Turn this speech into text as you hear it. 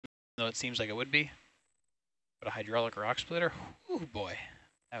though it seems like it would be. But a hydraulic rock splitter, oh boy,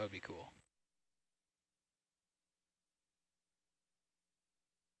 that would be cool.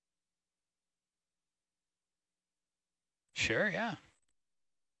 Sure, yeah.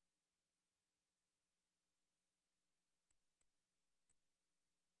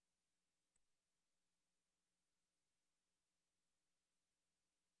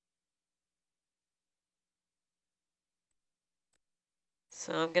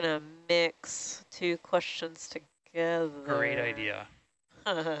 So I'm going to mix two questions together. Great idea.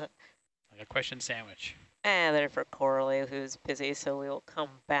 Like a question sandwich. They're for Coralie, who's busy, so we will come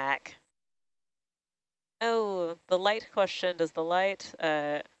back. Oh, the light question. Does the light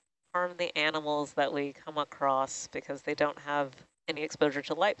harm the animals that we come across because they don't have any exposure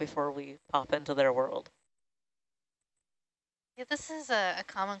to light before we pop into their world? Yeah, this is a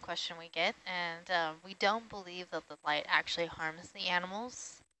common question we get, and we don't believe that the light actually harms the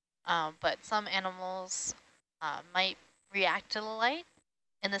animals, but some animals might react to the light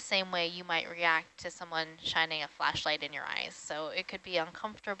in the same way you might react to someone shining a flashlight in your eyes. So it could be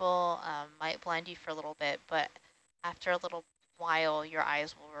uncomfortable, might blind you for a little bit, but after a little while, your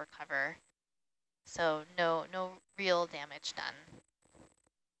eyes will recover. So no real damage done.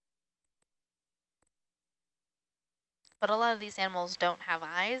 But a lot of these animals don't have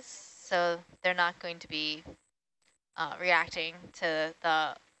eyes, so they're not going to be reacting to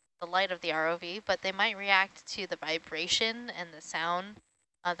the light of the ROV, but they might react to the vibration and the sound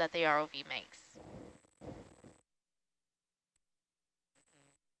that the ROV makes.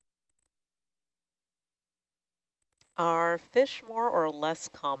 Are fish more or less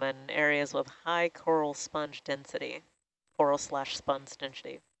common in areas with high coral sponge density? Coral/sponge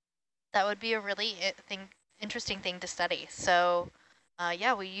density. That would be a really interesting thing to study. So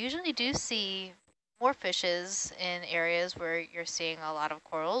yeah, we usually do see more fishes in areas where you're seeing a lot of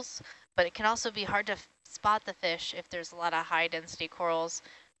corals, but it can also be hard to spot the fish if there's a lot of high density corals,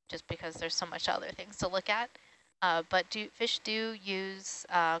 just because there's so much other things to look at. But fish do use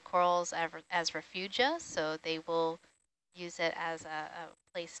corals as refugia, so they will use it as a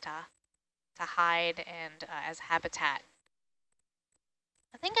place to hide and as habitat.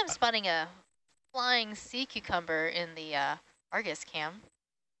 I think I'm spotting a flying sea cucumber in the Argus cam.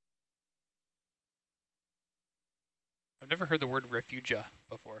 I've never heard the word refugia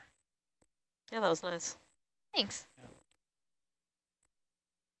before. Yeah, that was nice. Thanks. Yeah.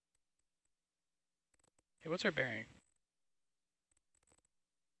 Hey, what's our bearing?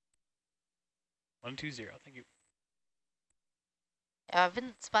 120, thank you. I've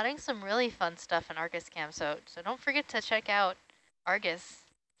been spotting some really fun stuff in Argus cam, so don't forget to check out Argus.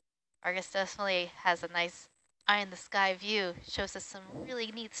 Argus definitely has a nice eye in the sky view, shows us some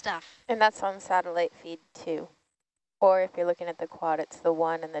really neat stuff. And that's on satellite feed too. Or if you're looking at the quad, it's the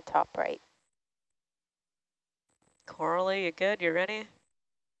one in the top right. Coralie, you good? You ready?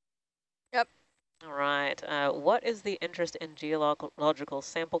 Yep. All right. What is the interest in geological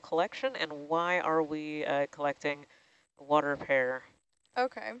sample collection, and why are we collecting water pair?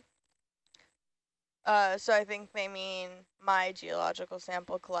 Okay. So I think they mean my geological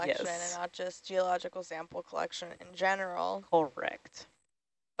sample collection Yes. and not just geological sample collection in general. Correct.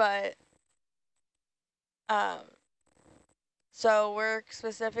 But, so we're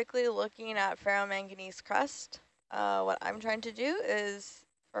specifically looking at ferromanganese crust. What I'm trying to do is,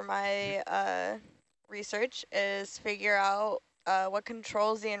 for my research, is figure out what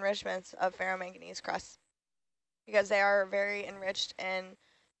controls the enrichments of ferromanganese crust, because they are very enriched in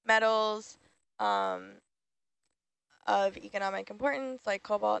metals of economic importance, like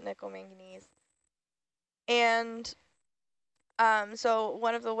cobalt, nickel, manganese. And so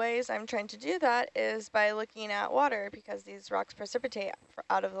one of the ways I'm trying to do that is by looking at water, because these rocks precipitate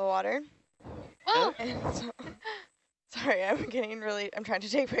out of the water. Oh. And so, sorry, I'm trying to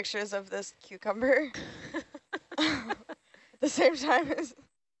take pictures of this cucumber at the same time as.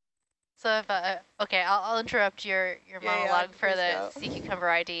 So if okay, I'll interrupt your monologue for the sea cucumber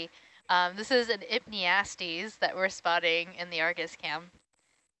ID. This is an Ipniastes that we're spotting in the Argus cam,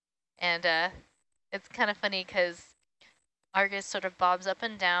 and it's kind of funny because Argus sort of bobs up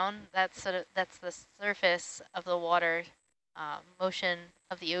and down. That's the surface of the water, motion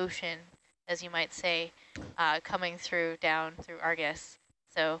of the ocean, as you might say, coming down through Argus.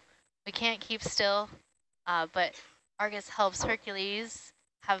 So we can't keep still, but Argus helps Hercules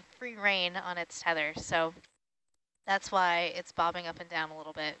have free rein on its tether. So that's why it's bobbing up and down a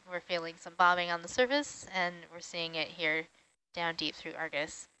little bit. We're feeling some bobbing on the surface, and we're seeing it here down deep through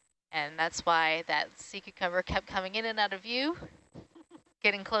Argus. And that's why that sea cucumber kept coming in and out of view,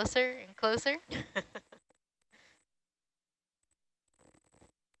 getting closer and closer.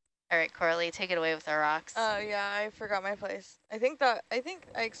 All right, Coralie, take it away with our rocks. Oh yeah, I forgot my place. I think I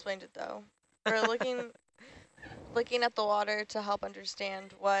explained it though. We're looking at the water to help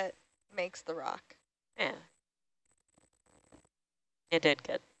understand what makes the rock. Yeah. You did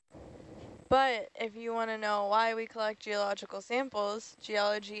good. But if you want to know why we collect geological samples,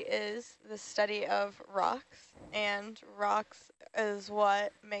 geology is the study of rocks, and rocks is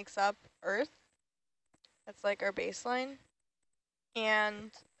what makes up Earth. That's like our baseline,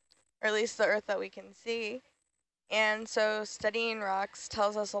 and or at least the Earth that we can see. And so studying rocks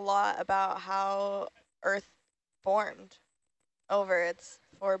tells us a lot about how Earth formed over its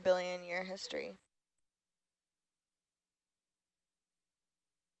 4 billion year history.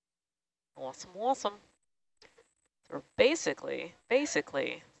 Awesome, awesome. So basically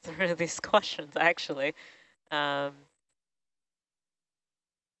through these questions, actually. Yeah,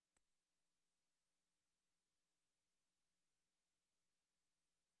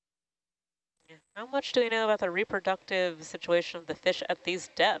 how much do we know about the reproductive situation of the fish at these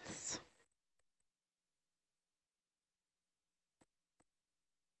depths?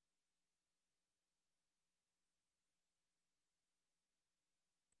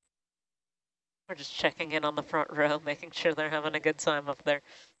 We're just checking in on the front row, making sure they're having a good time up there.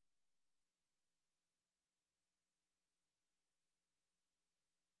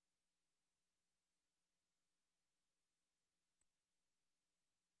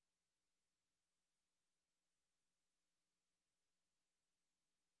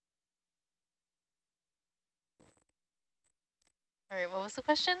 All right, what was the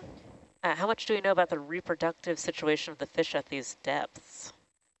question? How much do we know about the reproductive situation of the fish at these depths?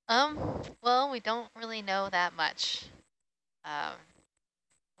 Well, we don't really know that much.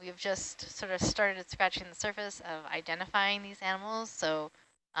 We've just sort of started scratching the surface of identifying these animals. So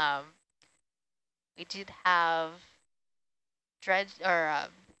we did have net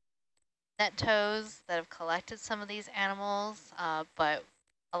toes that have collected some of these animals, but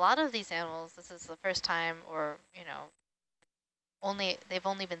a lot of these animals, this is the first time, or they've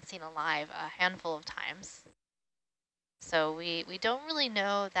only been seen alive a handful of times. So we don't really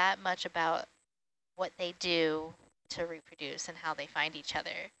know that much about what they do to reproduce and how they find each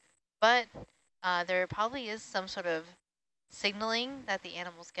other. But there probably is some sort of signaling that the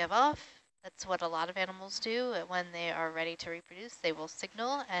animals give off. That's what a lot of animals do. When they are ready to reproduce, they will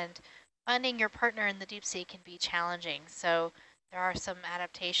signal, and finding your partner in the deep sea can be challenging. So there are some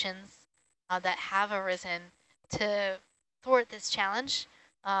adaptations that have arisen to thwart this challenge.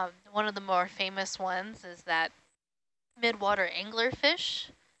 One of the more famous ones is that midwater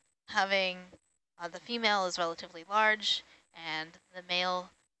anglerfish, having the female is relatively large and the male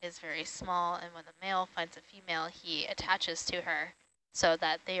is very small, and when the male finds a female, he attaches to her so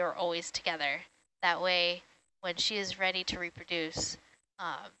that they are always together. That way, when she is ready to reproduce,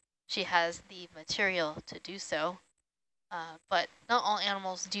 she has the material to do so. But not all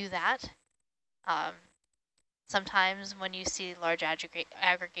animals do that. Sometimes when you see large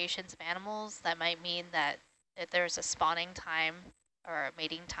aggregations of animals, that might mean that there's a spawning time or a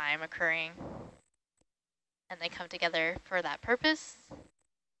mating time occurring, and they come together for that purpose.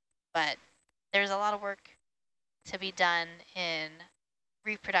 But there's a lot of work to be done in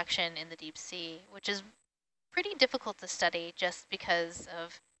reproduction in the deep sea, which is pretty difficult to study just because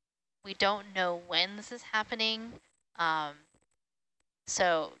of we don't know when this is happening.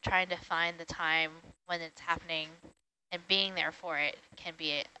 So trying to find the time when it's happening and being there for it can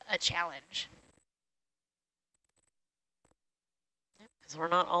be a challenge. Because we're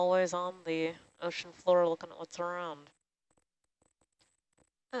not always on the ocean floor looking at what's around.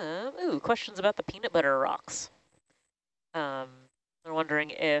 Questions about the peanut butter rocks. They're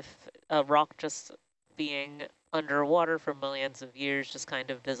wondering if a rock just being underwater for millions of years just kind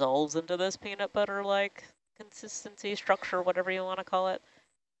of dissolves into this peanut butter-like consistency, structure, whatever you want to call it.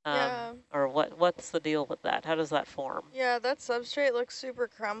 Yeah. Or what's the deal with that? How does that form? Yeah, that substrate looks super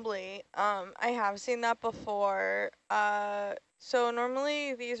crumbly. I have seen that before. So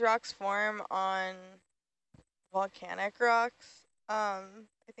normally these rocks form on volcanic rocks. I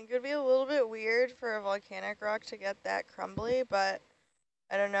think it would be a little bit weird for a volcanic rock to get that crumbly, but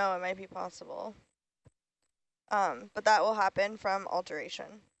I don't know, it might be possible. But that will happen from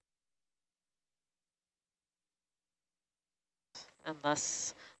alteration. And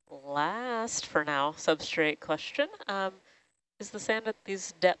thus, last for now, substrate question. Is the sand at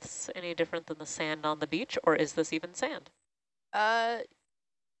these depths any different than the sand on the beach, or is this even sand? I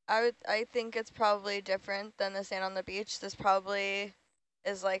think it's probably different than the sand on the beach. This probably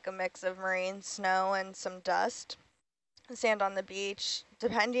is like a mix of marine snow and some dust. The sand on the beach,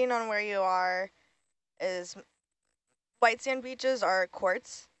 depending on where you are, is white sand beaches are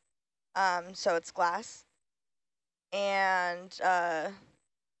quartz, so it's glass. And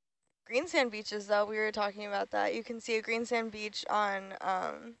green sand beaches, though, we were talking about that. You can see a green sand beach on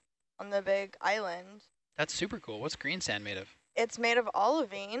the big island. That's super cool. What's green sand made of? It's made of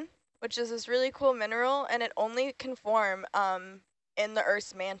olivine, which is this really cool mineral, and it only can form in the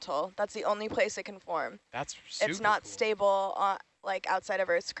Earth's mantle. That's the only place it can form. That's super It's not cool. stable like outside of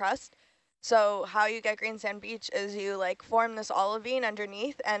Earth's crust. So how you get green sand beach is you like form this olivine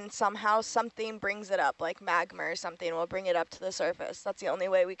underneath, and somehow something brings it up, like magma or something will bring it up to the surface. That's the only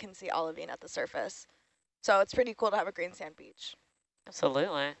way we can see olivine at the surface. So it's pretty cool to have a green sand beach.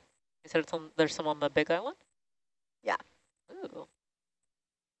 Absolutely. You said there's some on the big island? Yeah. Ooh.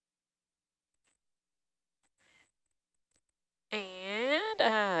 And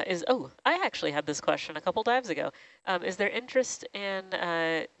I actually had this question a couple dives ago. Is there interest in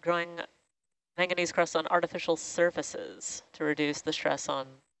growing manganese crust on artificial surfaces to reduce the stress on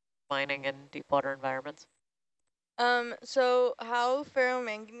mining in deep water environments? So how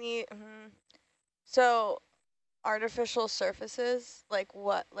ferromanganese, so artificial surfaces, like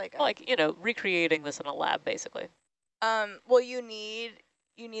what? Like you know, recreating this in a lab, basically. well, you need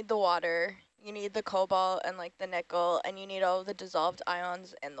the water, you need the cobalt and like the nickel, and you need all of the dissolved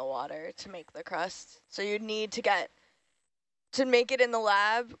ions in the water to make the crust. So you need to make it in the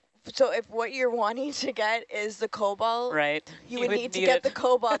lab. So if what you're wanting to get is the cobalt, right, you would need to get the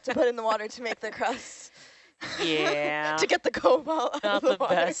cobalt to put in the water to make the crust. Yeah. To get the cobalt out Not of the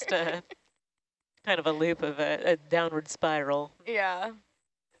water. best kind of a loop of a downward spiral. Yeah.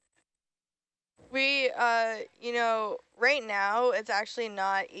 We, you know, right now it's actually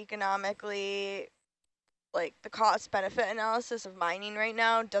not economically, like the cost benefit analysis of mining right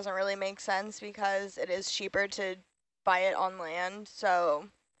now doesn't really make sense because it is cheaper to buy it on land. So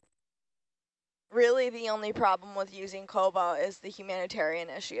really the only problem with using cobalt is the humanitarian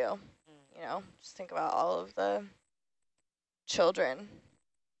issue. You know, just think about all of the children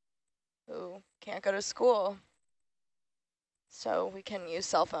who can't go to school. So we can use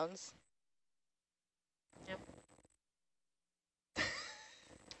cell phones. Yep.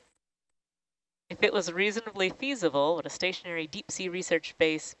 If it was reasonably feasible, would a stationary deep-sea research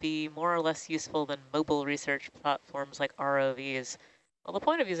base be more or less useful than mobile research platforms like ROVs? Well, the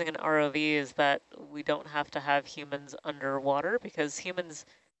point of using an ROV is that we don't have to have humans underwater because humans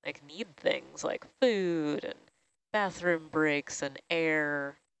like need things like food and bathroom breaks and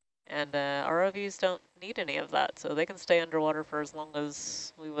air, and ROVs don't need any of that, so they can stay underwater for as long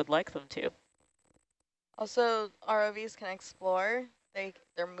as we would like them to. Also, ROVs can explore. They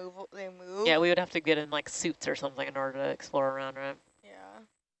move. Yeah, we would have to get in like suits or something in order to explore around, right? Yeah.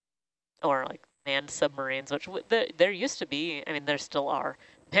 Or like manned submarines, which there used to be. I mean, there still are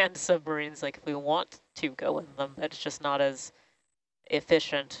manned submarines. Like if we want to go in them, but it's just not as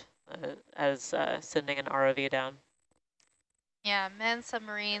efficient as sending an ROV down. Yeah, manned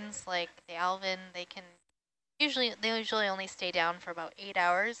submarines like the Alvin, they usually only stay down for about 8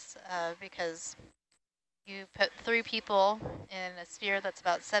 hours because you put 3 people in a sphere that's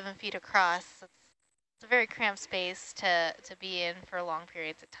about 7 feet across. It's a very cramped space to be in for long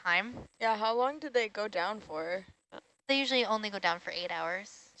periods of time. Yeah, how long did they go down for? They usually only go down for 8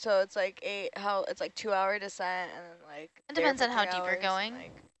 hours. So it's like it's like 2-hour descent and then like. It depends on how deep you're going.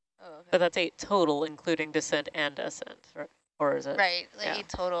 Like, oh, okay. But that's 8 total, including descent and ascent, right? Or is it? Right, like 8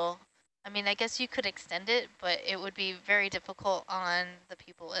 total. I mean, I guess you could extend it, but it would be very difficult on the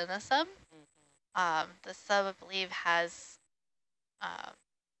people in the sub. The sub, I believe, has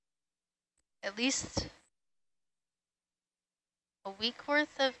at least a week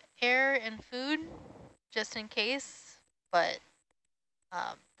worth of air and food, just in case, but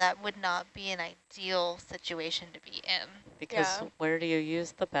that would not be an ideal situation to be in. Because where do you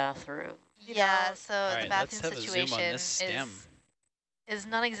use the bathroom? Yeah, so right, the bathroom let's have a zoom on situation this stem. is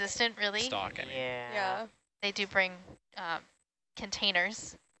non-existent, really. Stock, I mean. Yeah. They do bring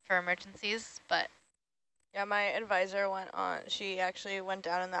containers for emergencies, but Yeah, my advisor she actually went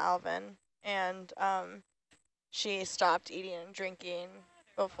down in the Alvin, and she stopped eating and drinking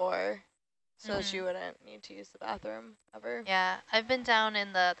before, so she wouldn't need to use the bathroom ever. Yeah, I've been down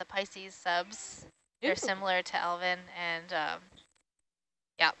in the Pisces subs. They're Ooh. similar to Alvin, and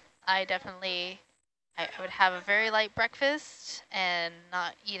yeah, I would have a very light breakfast and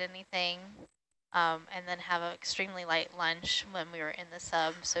not eat anything, and then have an extremely light lunch when we were in the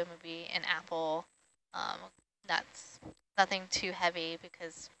sub, so maybe an apple, nuts, nothing too heavy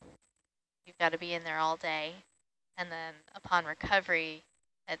because you've got to be in there all day. And then upon recovery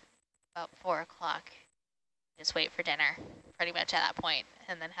at about 4 o'clock, just wait for dinner pretty much at that point,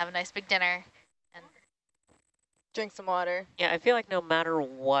 and then have a nice big dinner and Drink some water. Yeah, I feel like no matter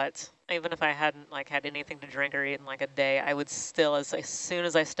what, even if I hadn't like had anything to drink or eat in like a day, I would still, as soon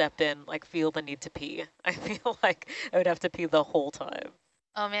as I stepped in, like feel the need to pee. I feel like I would have to pee the whole time.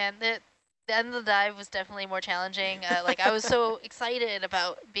 Oh man, the end of the dive was definitely more challenging. Like I was so excited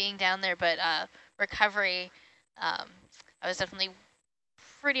about being down there, but recovery, I was definitely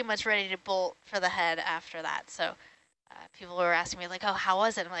pretty much ready to bolt for the head after that. So people were asking me like, oh, how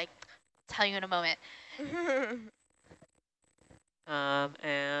was it? I'm like, I'll tell you in a moment.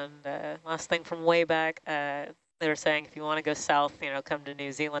 Last thing from way back, they were saying if you want to go south, come to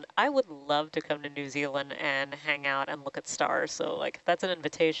New Zealand. I would love to come to New Zealand and hang out and look at stars. So like that's an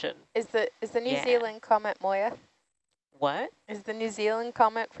invitation. Is the New Zealand comet Moya? What? Is the New Zealand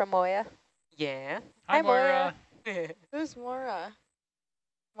comet from Moya? Yeah. Hi, Moira. Who's Moira?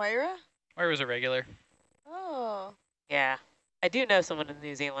 Moira? Moira's a regular. Oh. Yeah. I do know someone in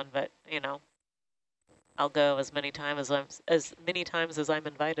New Zealand, but I'll go as many times as I'm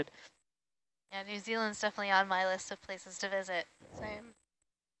invited. Yeah, New Zealand's definitely on my list of places to visit. Same.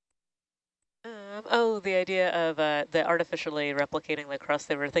 The idea of the artificially replicating the crust,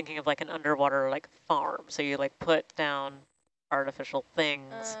 they were thinking of like an underwater like farm. So you like put down artificial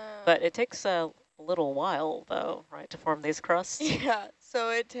things, but it takes a little while though, right, to form these crusts? Yeah, so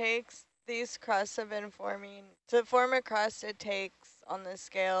it takes, these crusts have been forming, to form a crust it takes on the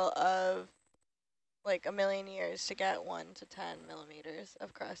scale of like 1 million years to get 1 to 10 millimeters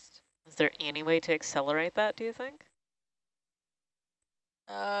of crust. Is there any way to accelerate that, do you think?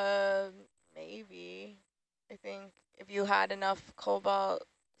 Maybe. I think if you had enough cobalt.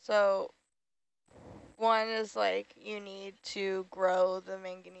 So one is like you need to grow the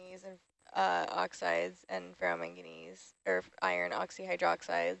manganese and oxides and ferromanganese or iron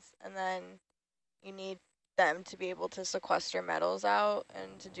oxyhydroxides, and then you need them to be able to sequester metals out,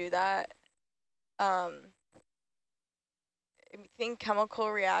 and to do that I think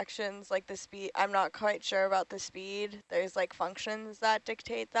chemical reactions like the speed, I'm not quite sure about the speed. There's like functions that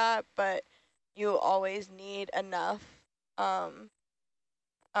dictate that, but you always need enough, I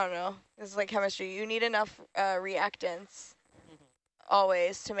don't know, this is like chemistry. You need enough reactants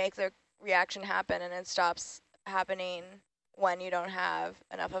always to make the reaction happen, and it stops happening when you don't have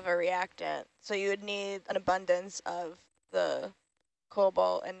enough of a reactant. So you would need an abundance of the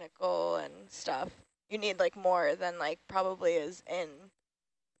cobalt and nickel and stuff. You need like more than like probably is in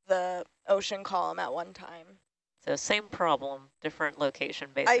the ocean column at one time. So same problem, different location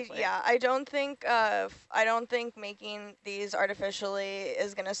basically. I don't think making these artificially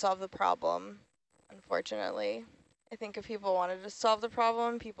is going to solve the problem, unfortunately. I think if people wanted to solve the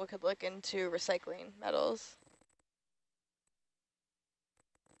problem, people could look into recycling metals.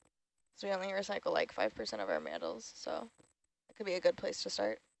 So we only recycle like 5% of our metals, so it could be a good place to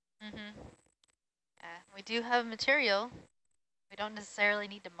start. We do have material. We don't necessarily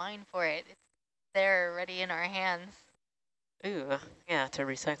need to mine for it. It's there ready in our hands. Ooh, yeah, to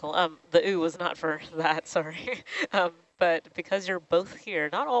recycle. The ooh was not for that, sorry. But because you're both here,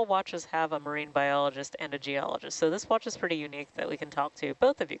 not all watches have a marine biologist and a geologist. So this watch is pretty unique that we can talk to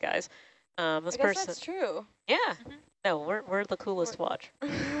both of you guys. I guess that's true. Yeah. No, we're the coolest watch.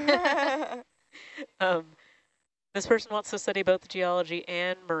 This person wants to study both geology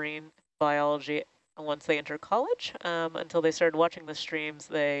and marine biology once they enter college. Until they started watching the streams,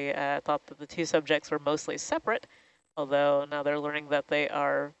 they thought that the two subjects were mostly separate, although now they're learning that they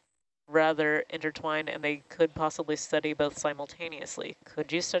are rather intertwined and they could possibly study both simultaneously.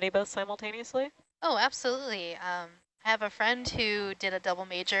 Could you study both simultaneously? Oh, absolutely. I have a friend who did a double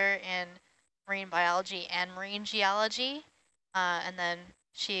major in marine biology and marine geology, and then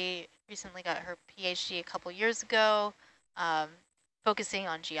she recently got her PhD a couple years ago, focusing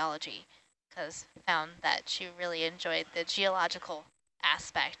on geology, because found that she really enjoyed the geological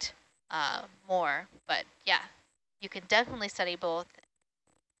aspect more. But yeah, you can definitely study both.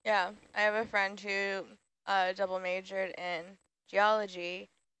 Yeah, I have a friend who double majored in geology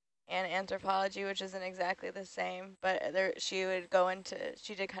and anthropology, which isn't exactly the same, but she would go into,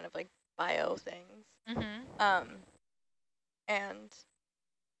 she did kind of like bio things. And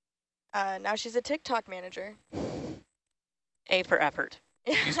now she's a TikTok manager. A for effort.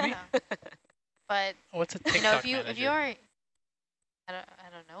 Excuse me? But what's a TikTok manager? if you are, I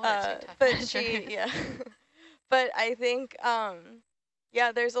don't know what a TikTok but manager. But I think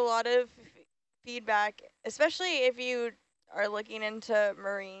yeah, there's a lot of feedback, especially if you are looking into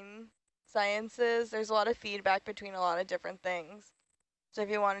marine sciences. There's a lot of feedback between a lot of different things. So if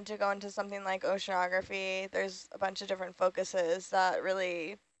you wanted to go into something like oceanography, there's a bunch of different focuses that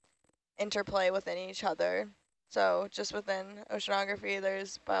really interplay within each other. So just within oceanography,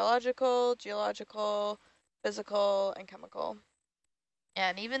 there's biological, geological, physical and chemical.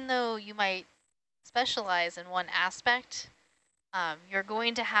 And even though you might specialize in one aspect, you're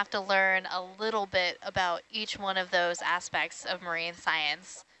going to have to learn a little bit about each one of those aspects of marine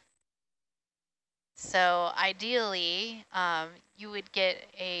science. So ideally, you would get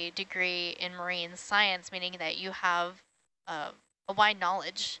a degree in marine science, meaning that you have a wide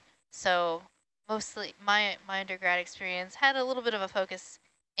knowledge. So mostly my undergrad experience had a little bit of a focus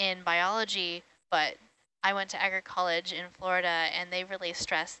in biology, but I went to Agri College in Florida, and they really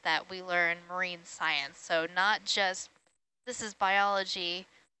stressed that we learn marine science. So not just this is biology,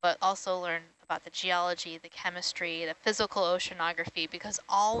 but also learn about the geology, the chemistry, the physical oceanography, because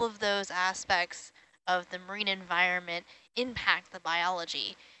all of those aspects of the marine environment impact the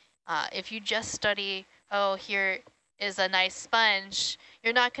biology. If you just study, oh, here is a nice sponge,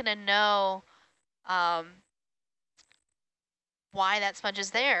 you're not going to know why that sponge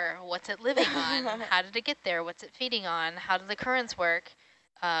is there, what's it living on, how did it get there, what's it feeding on, how do the currents work.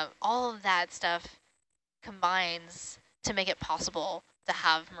 All of that stuff combines to make it possible to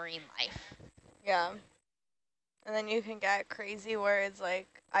have marine life. Yeah. And then you can get crazy words like,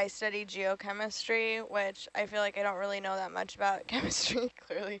 I study geochemistry, which I feel like I don't really know that much about chemistry,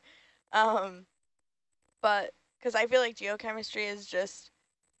 clearly. But, because I feel like geochemistry is just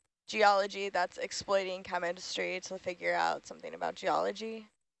geology that's exploiting chemistry to figure out something about geology.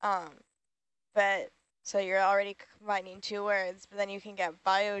 But, so you're already combining two words, but then you can get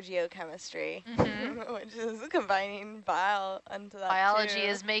biogeochemistry, which is combining bio onto that Biology too.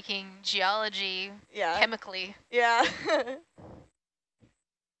 is making geology chemically. Yeah.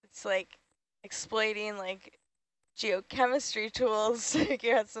 It's like exploiting like geochemistry tools to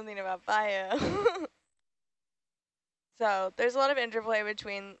figure out something about bio. So there's a lot of interplay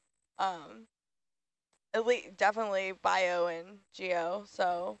between at least definitely bio and geo.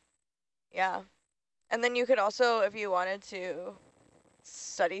 So yeah. And then you could also, if you wanted to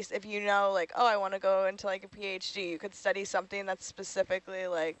study, if you know like, oh, I want to go into like a PhD, you could study something that's specifically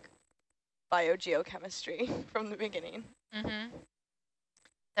like biogeochemistry from the beginning.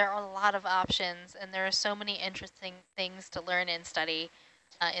 There are a lot of options, and there are so many interesting things to learn and study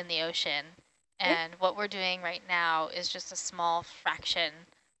in the ocean. And what we're doing right now is just a small fraction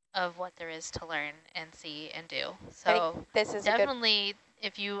of what there is to learn and see and do. So this is definitely,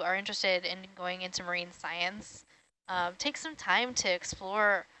 if you are interested in going into marine science, take some time to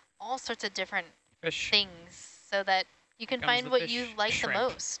explore all sorts of different things so that you can find what you like the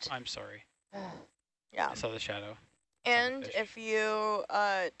most. I'm sorry. Yeah. I saw the shadow. And if you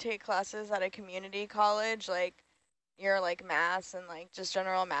take classes at a community college, like your like maths and like just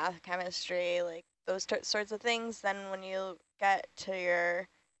general math, chemistry, like those sorts of things, then when you get to your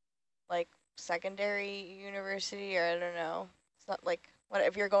like secondary university, or I don't know, it's not like what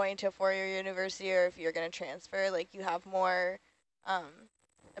if you're going to a four-year university or if you're going to transfer, like you have more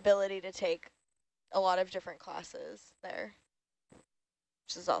ability to take a lot of different classes there,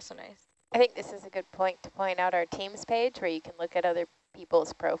 which is also nice. I think this is a good point to point out our teams page where you can look at other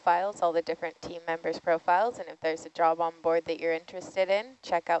people's profiles, all the different team members' profiles, and if there's a job on board that you're interested in,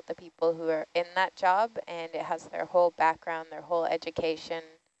 check out the people who are in that job, and it has their whole background, their whole education,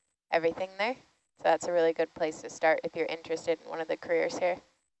 everything there. So that's a really good place to start if you're interested in one of the careers here.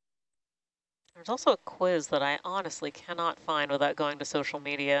 There's also a quiz that I honestly cannot find without going to social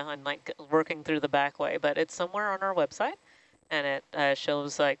media and like working through the back way, but it's somewhere on our website. And it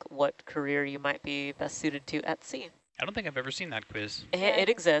shows like what career you might be best suited to at sea. I don't think I've ever seen that quiz. It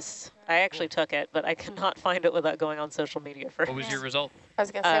exists. I actually took it, but I cannot find it without going on social media first. What was your result? I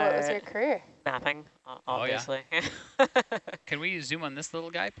was going to say, what was your career? Mapping, obviously. Oh, yeah. Can we zoom on this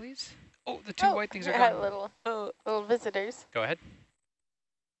little guy, please? Oh, the two white things are gone. Little visitors. Go ahead.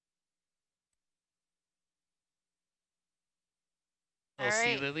 Little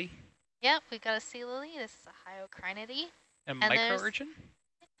sea lily. Yep, we got a sea lily. This is a hyocrinidae. A micro-urchin?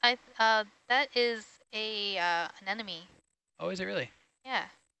 That is a anemone. Oh, is it really? Yeah.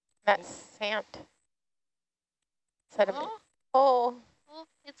 That's sand. Sediment. Oh. Oh,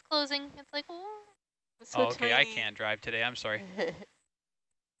 it's closing. It's like, oh. It's so okay, tiny. I can't drive today. I'm sorry.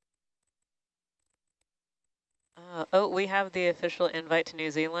 We have the official invite to New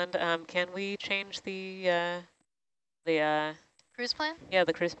Zealand. Can we change the cruise plan? Yeah,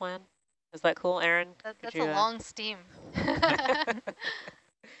 the cruise plan. Is that cool, Aaron? That's a long steam. I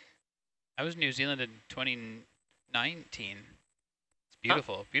was in New Zealand in 2019. It's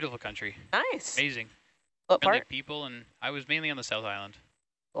beautiful, beautiful country. Nice. Amazing. What Friendly part? people, and I was mainly on the South Island.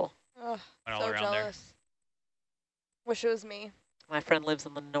 Cool. Oh, went all so around jealous. there. Wish it was me. My friend lives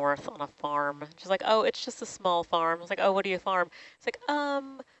in the north on a farm. She's like, oh, it's just a small farm. I was like, oh, what do you farm? It's like,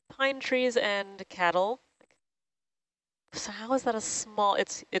 pine trees and cattle. Like, So how is that a small?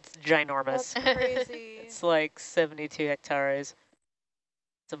 It's ginormous. That's crazy. It's like 72 hectares.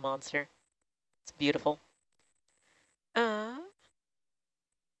 It's a monster. It's beautiful.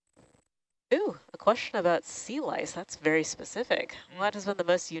 Ooh, a question about sea lice. That's very specific. What has been the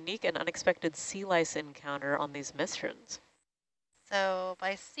most unique and unexpected sea lice encounter on these missions? So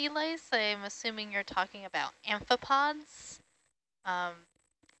by sea lice, I'm assuming you're talking about amphipods. I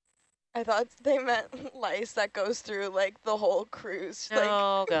thought they meant lice that goes through like the whole cruise.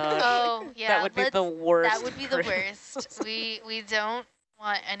 Oh gosh. Oh yeah, that would be the worst. That would be the worst. we don't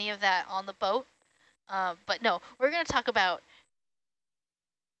want any of that on the boat. But no, we're going to talk about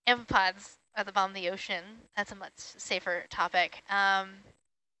amphipods at the bottom of the ocean. That's a much safer topic.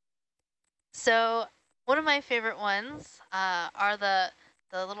 So one of my favorite ones are the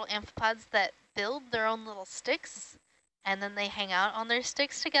little amphipods that build their own little sticks, and then they hang out on their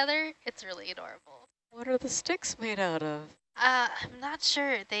sticks together. It's really adorable. What are the sticks made out of? I'm not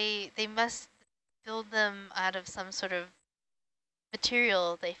sure. They must build them out of some sort of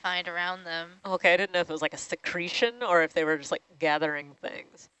material they find around them. Okay, I didn't know if it was like a secretion or if they were just like gathering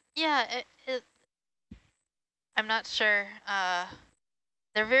things. Yeah, I'm not sure.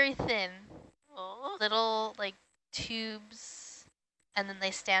 They're very thin. Aww. Little like tubes, and then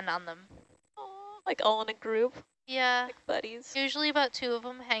they stand on them. Aww, like all in a group? Yeah. Like buddies? Usually about 2 of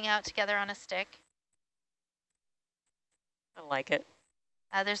them hang out together on a stick. I like it.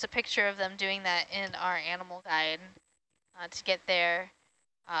 There's a picture of them doing that in our animal guide. To get there,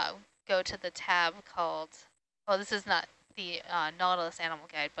 go to the tab called, well, this is not the Nautilus animal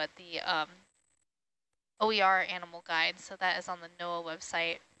guide, but the OER animal guide. So that is on the NOAA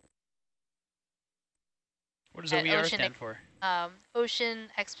website. What does OER stand for?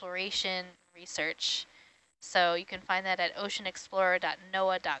 Ocean Exploration Research. So you can find that at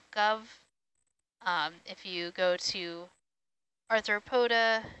oceanexplorer.noaa.gov. If you go to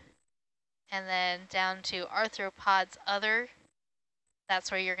Arthropoda and then down to Arthropods Other, that's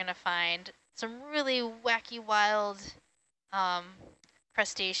where you're going to find some really wacky, wild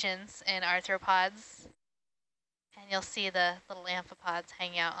crustaceans and arthropods. And you'll see the little amphipods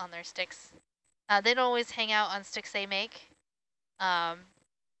hanging out on their sticks. They don't always hang out on sticks they make.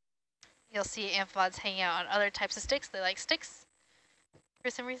 You'll see amphipods hanging out on other types of sticks. They like sticks for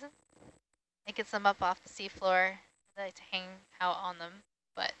some reason. It gets them up off the seafloor. They like to hang out on them.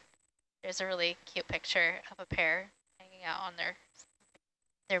 But there's a really cute picture of a pair hanging out on their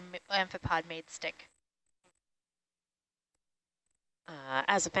amphipod-made stick.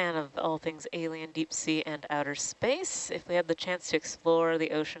 As a fan of all things alien, deep sea, and outer space, if we had the chance to explore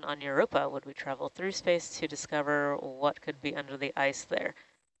the ocean on Europa, would we travel through space to discover what could be under the ice there?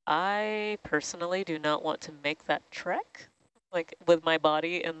 I personally do not want to make that trek, like with my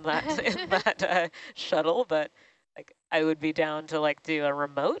body in that shuttle, but like I would be down to like do a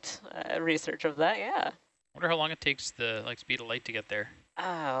remote research of that. Yeah. I wonder how long it takes the speed of light to get there.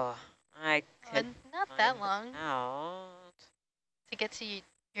 Oh, I could not that long. Out. To get to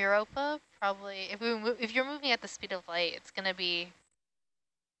Europa, probably if you're moving at the speed of light, it's gonna be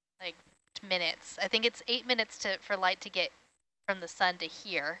like minutes. I think it's 8 minutes for light to get from the sun to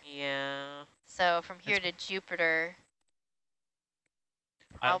here. Yeah. So from here to Jupiter,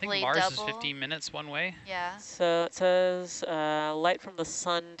 probably I think Mars double. is 15 minutes one way. Yeah. So it says light from the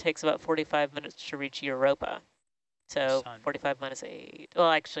sun takes about 45 minutes to reach Europa. So 45 minus 8.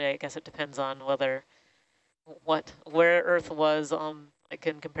 Well, actually, I guess it depends on where Earth was like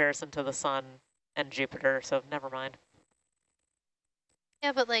in comparison to the sun and Jupiter. So never mind.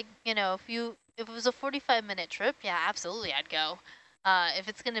 Yeah, but like, you know, if it was a 45-minute trip, yeah, absolutely, I'd go. If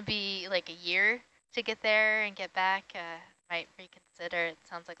it's gonna be like a year to get there and get back, might reconsider. It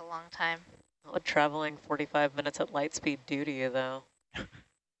sounds like a long time. What would traveling 45 minutes at light speed do to you, though?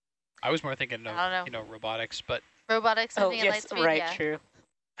 I was more thinking of, robotics, but robotics moving at light speed, right, yeah. True.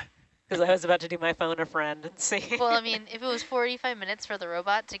 Because I was about to do my phone a friend and see. Well, I mean, if it was 45 minutes for the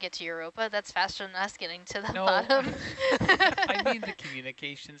robot to get to Europa, that's faster than us getting to the No. bottom. I need the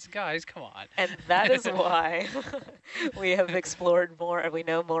communications. Guys, come on. And that is why we have explored more and we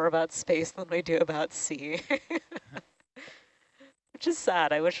know more about space than we do about sea. Which is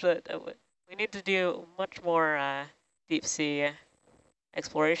sad. I wish that we need to do much more deep sea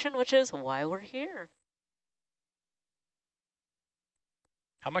exploration, which is why we're here.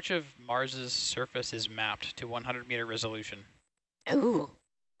 How much of Mars's surface is mapped to 100-meter resolution? Ooh.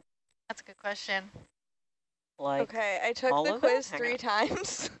 That's a good question. Like okay, I took all the of it? quiz Hang 3 on.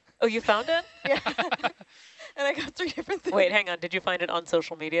 times. Oh, you found it? Yeah. And I got 3 different things. Wait, hang on. Did you find it on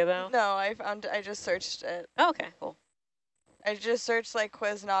social media, though? No, I just searched it. Oh, okay, cool. I just searched like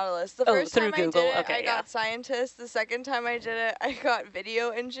quiz Nautilus. The Oh, first through time I Google. did it, Okay, I got scientist. The second time I did it, I got video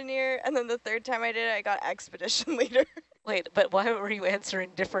engineer. And then the third time I did it, I got expedition leader. Wait, but why were you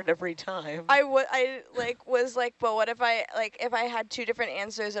answering different every time? I was like, but what if I, like, if I had two different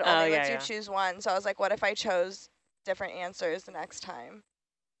answers, it only lets you choose one. So I was like, what if I chose different answers the next time?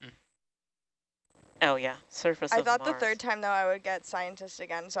 Oh yeah, surface I of thought Mars. the third time, though, I would get scientist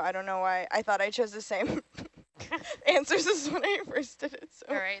again. So I don't know why. I thought I chose the same answers as when I first did it. So.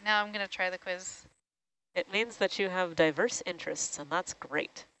 All right, now I'm going to try the quiz. It means that you have diverse interests, and that's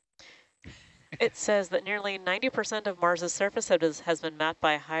great. It says that nearly 90% of Mars's surface has been mapped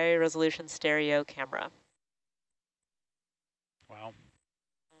by high-resolution stereo camera. Wow.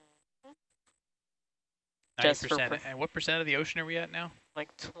 90%. Just for And what percent of the ocean are we at now? Like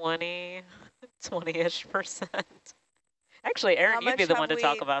 20-ish%. Actually, Aaron, you'd be the one to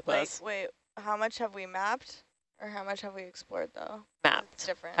talk about this. Wait, how much have we mapped? Or how much have we explored, though? Mapped. It's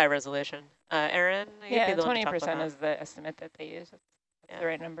different. High resolution. Aaron, you'd be the one to talk about 20% is the estimate that they use. That's the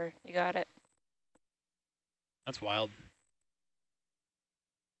right number. You got it. That's wild.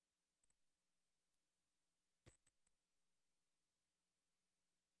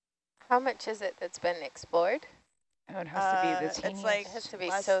 How much is it that's been explored? Oh, it has to be the teeniest. It's like It has to be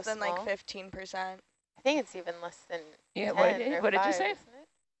less so than small. like 15%. I think it's even less than Yeah, 10 what did you 5, say? isn't it?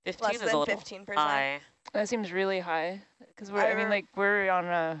 15 Less is a than little 15%. high. That seems really high because I mean, like we're on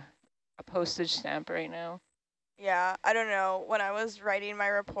a postage stamp right now. Yeah, I don't know. When I was writing my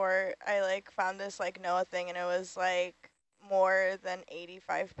report, I like found this like NOAA thing, and it was like more than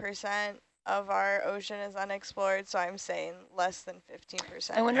 85% of our ocean is unexplored. So I'm saying less than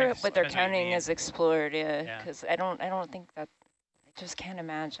 15%. I wonder what they're Depends what you counting mean. as explored. Yeah. Yeah, because I don't think that. I just can't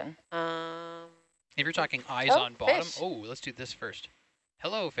imagine. If you're talking eyes Oh, on bottom, fish. oh, let's do this first.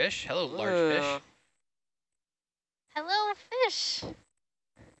 Hello, fish. Hello, large Ooh. fish. Hello, fish.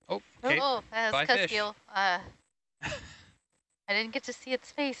 Oh, okay. Oh, that Bye, was fish. Cuskill. I didn't get to see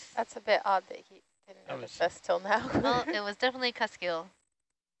its face. That's a bit odd that he didn't That notice was- us till now. Well, it was definitely Cuskill.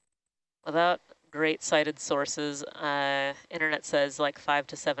 Without great cited sources, internet says like 5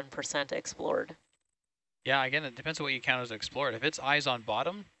 to 7% explored. Yeah, again, it depends on what you count as explored. If it's eyes on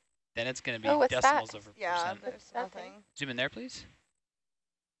bottom, then it's going to be Oh, what's that? decimals of a Yeah, percent. there's that nothing. Zoom in there, please.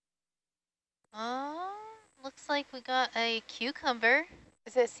 Looks like we got a cucumber.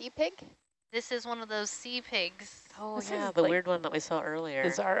 Is it a sea pig? This is one of those sea pigs. Oh This yeah, is the like weird one that we saw earlier.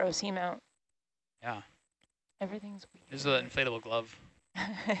 Bizarre OC mount. Yeah. Everything's This is an inflatable glove.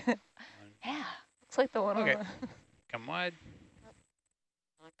 weird. Yeah, looks like the one Okay. on Come wide.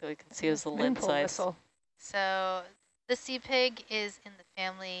 I like that we can see as the the lens moonpool size. whistle. So the sea pig is in the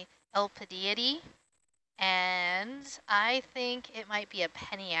family Elpidiidae, and I think it might be a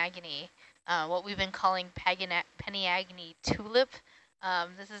pennyagony, what we've been calling pennyagony tulip.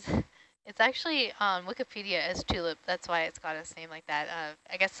 It's actually on Wikipedia as tulip. That's why it's got its name like that.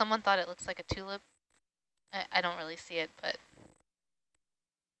 I guess someone thought it looks like a tulip. I don't really see it, but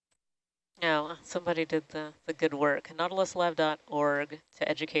No, somebody did the good work. nautiluslab.org to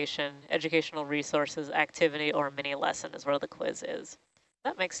education, educational resources, activity, or mini lesson is where the quiz is.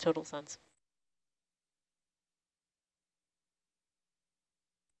 That makes total sense.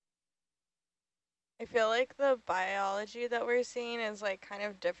 I feel like the biology that we're seeing is like kind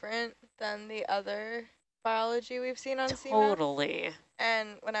of different than the other biology we've seen on CMAP. Totally.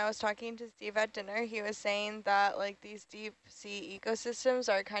 And when I was talking to Steve at dinner, he was saying that like these deep sea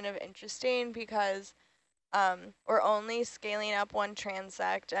ecosystems are kind of interesting because we're only scaling up one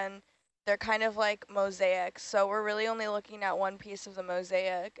transect and they're kind of like mosaics. So we're really only looking at one piece of the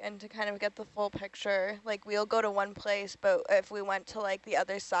mosaic, and to kind of get the full picture, like we'll go to one place, but if we went to like the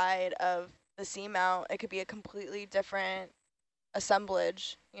other side of the seamount, it could be a completely different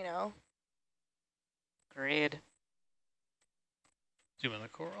assemblage, you know? Agreed. Zoom in the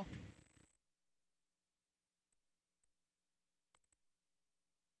coral.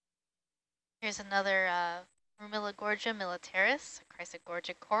 here's another Rumilogorgia militaris,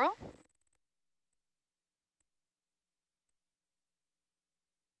 chrysogorgic coral.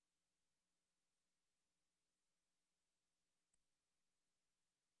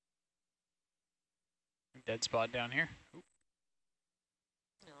 Dead spot down here. Oop.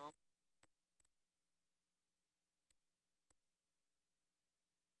 No.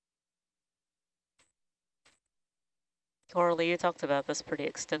 Coralie, you talked about this pretty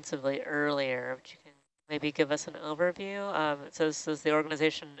extensively earlier, but you can maybe give us an overview. It says, does the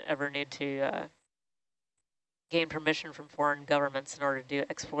organization ever need to gain permission from foreign governments in order to do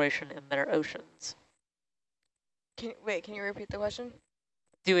exploration in their oceans? Can you repeat the question?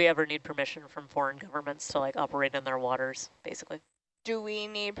 do we ever need permission from foreign governments to like operate in their waters, basically? Do we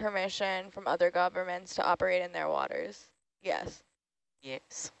need permission from other governments to operate in their waters? Yes.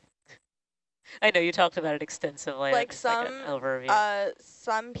 Yes. I know you talked about it extensively. Like an overview.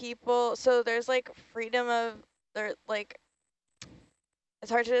 some people, so there's like freedom of, there, like,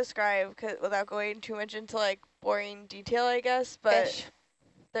 it's hard to describe without going too much into like boring detail, I guess, but Fish.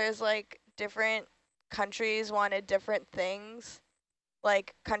 there's like different countries wanted different things.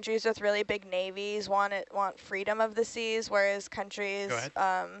 Like countries with really big navies want freedom of the seas, whereas countries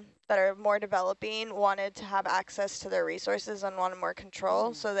that are more developing wanted to have access to their resources and wanted more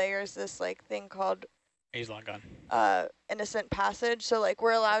control. So there's this like thing called He's long gone. innocent passage. So like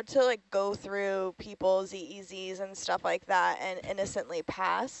we're allowed to like go through people's EEZs and stuff like that and innocently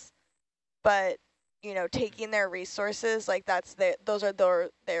pass, but you know, taking their resources, like those are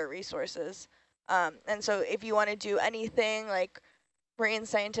their resources. And so if you want to do anything like marine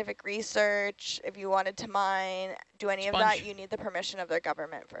scientific research, if you wanted to mine, do any of that, you need the permission of their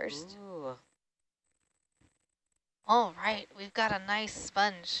government first. Ooh. All right, we've got a nice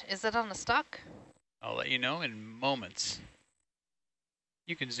sponge. Is it on a stock? I'll let you know in moments.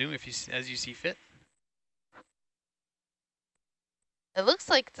 You can zoom as you see fit. It looks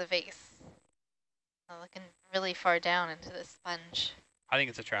like it's a vase. I'm looking really far down into the sponge. I think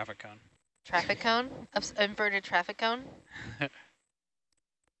it's a traffic cone. Traffic cone? Inverted traffic cone? Is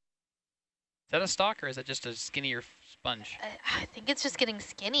that a stock or is it just a skinnier sponge? I think it's just getting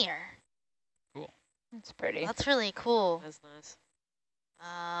skinnier. Cool. It's pretty. That's really cool. That's nice.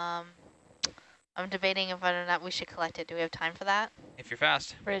 I'm debating if whether or not we should collect it. Do we have time for that? If you're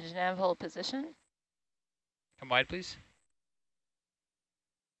fast. Bridge nav hold position. Come wide, please.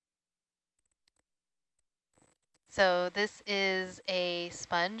 So this is a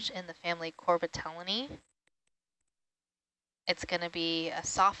sponge in the family Corbitellinae. It's going to be a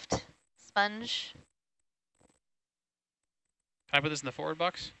soft sponge. Can I put this in the forward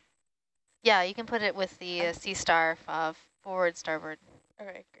box? Yeah, you can put it with the sea star forward starboard.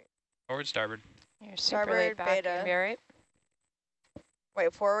 Okay, great. Forward, starboard. You're super Starboard, laid back. beta. You'll be all right.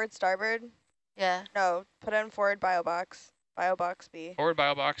 Wait, forward, starboard? Yeah. No, put in forward bio box. Bio box B. Forward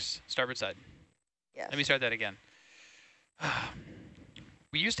bio box, starboard side. Yes. Let me start that again.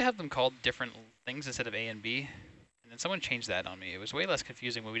 We used to have them called different things instead of A and B, and then someone changed that on me. It was way less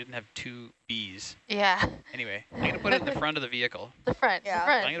confusing when we didn't have two Bs. Yeah. Anyway, I'm going to put it in the front of the vehicle. The front. Yeah, the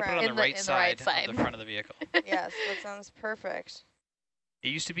front. I'm going to put it on In the right in side the right of the front of the vehicle. Yes, that sounds perfect. It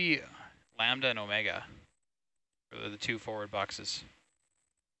used to be Lambda and Omega for the two forward boxes.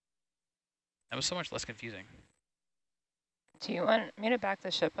 That was so much less confusing. Do you want me to back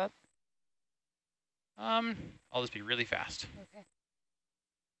the ship up? I'll just be really fast. Okay.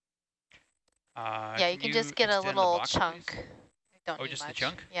 Yeah, you can just get a extend the little box, chunk. please? Don't Oh, need just the much.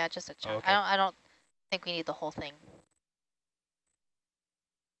 chunk? Yeah, just a chunk. Oh, okay. I don't think we need the whole thing.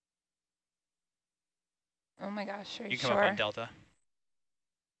 Oh my gosh, are you You can sure? come up on delta.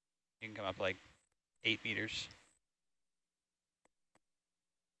 You can come up like 8 meters.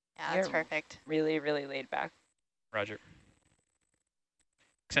 Yeah, that's You're perfect. Really, really laid back. Roger.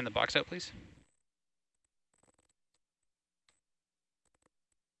 Extend the box out, please.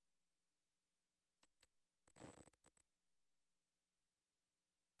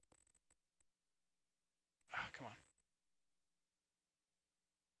 Ah, come on.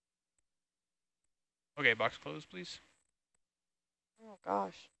 Okay, box closed, please. Oh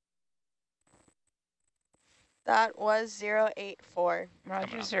gosh. That was 084. Roger,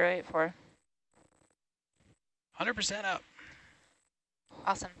 Coming up. 084. 100% up.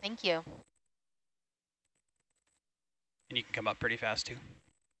 Awesome. Thank you. And you can come up pretty fast too.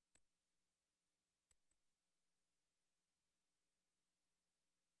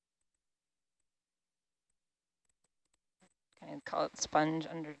 Can I call it sponge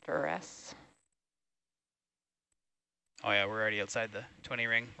under duress? Oh yeah, we're already outside the 20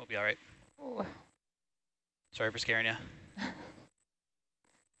 ring. We'll be all right. Ooh. Sorry for scaring you.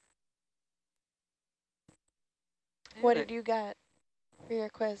 What did you get for your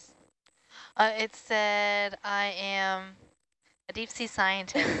quiz? It said I am a deep sea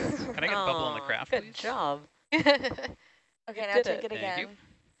scientist. Can I get a bubble on the craft, Good please? job. Okay, now did take it. it Thank you. again.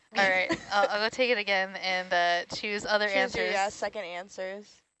 All right, I'll go take it again and choose other Choose your answers. second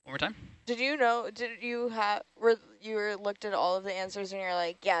answers. One more time. Did you know, you looked at all of the answers and you're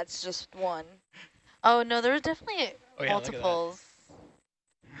like, yeah, it's just one. Oh no, there were definitely Oh, yeah, look at that. multiples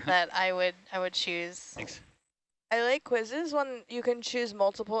that I would choose. Thanks. I like quizzes when you can choose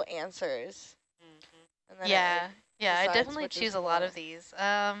multiple answers. And then Yeah, I decides definitely which is choose a lot more. of these.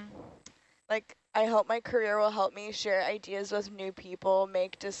 like, I hope my career will help me share ideas with new people,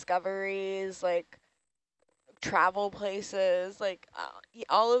 make discoveries, like, travel places, like,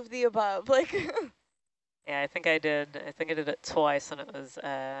 all of the above. Like, Yeah, I think I did it twice, and it was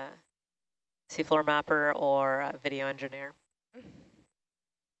seafloor mapper or video engineer.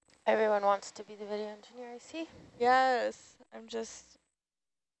 Everyone wants to be the video engineer, I see. yes, I'm just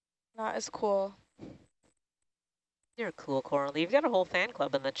not as cool. You're cool, Coralie. You've got a whole fan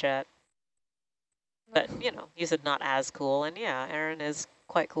club in the chat. But, you know, you said not as cool, and yeah, Aaron is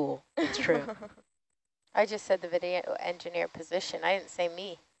quite cool. It's true. I just said the video engineer position. I didn't say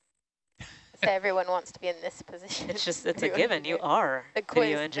me. I said everyone wants to be in this position. It's just, it's a given. You are the quiz,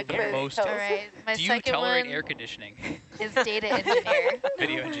 video engineer. Most. All right, my Do you second tolerate one air conditioning? is data engineer,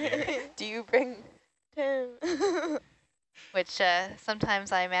 Video engineer. Do you bring... Tim. which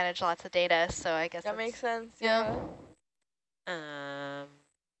sometimes I manage lots of data, so I guess That makes sense, yeah. I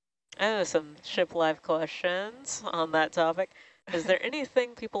have some ship life questions on that topic. Is there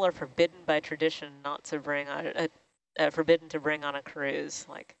anything people are forbidden by tradition not to bring on forbidden to bring on a cruise?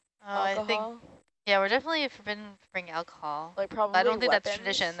 Like I think, Alcohol? yeah, we're definitely forbidden to bring alcohol. Like, probably I don't think weapons. that's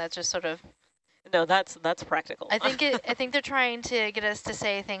tradition. That's just sort of. no, that's practical. I think they're trying to get us to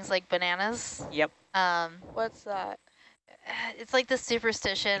say things like bananas. Yep. What's that? It's like the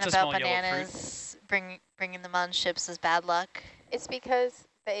superstition It's a about small yellow fruit. bananas. Bringing them on ships is bad luck. It's because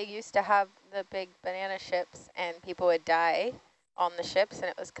they used to have the big banana ships and people would die on the ships, and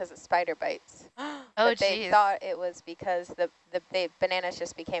it was because of spider bites. Oh, But they geez. thought it was because the bananas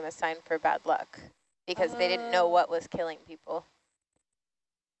just became a sign for bad luck because they didn't know what was killing people.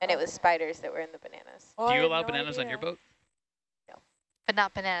 And it was spiders that were in the bananas. Oh, Do I you had allow no bananas on idea. your boat? But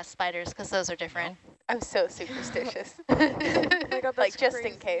not banana spiders, because those are different. I'm so superstitious. Oh my God, Like, that's just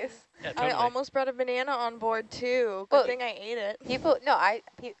in crazy. case. Yeah, I totally. almost brought a banana on board, too. Good Well, thing I ate it. People, no,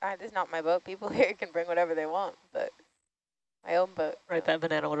 this is not my boat. People here can bring whatever they want, but my own boat. Right, that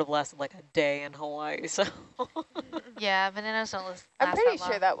banana would have lasted like a day in Hawaii. So Yeah, bananas don't last I'm pretty that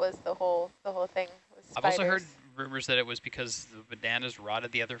sure long. that was the whole thing. Was I've also heard spiders. rumors that it was because the bananas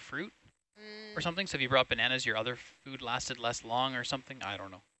rotted the other fruit Mm, or something. So if you brought bananas, your other food lasted less long or something. I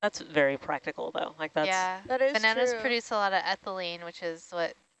don't know. that's very practical, though. Like that's Yeah, That is bananas true. produce a lot of ethylene, which is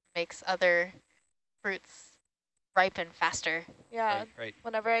what makes other fruits ripen faster. Yeah. Right, right.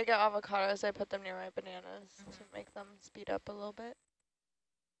 Whenever I get avocados, I put them near my bananas to make them speed up a little bit.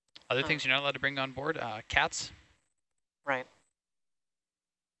 Other things you're not allowed to bring on board, cats. right.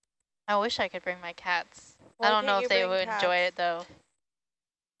 I wish I could bring my cats. Why I don't know can't if you they bring would enjoy cats? it, though.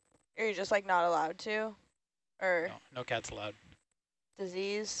 Are you just, like, not allowed to? Or No cats allowed.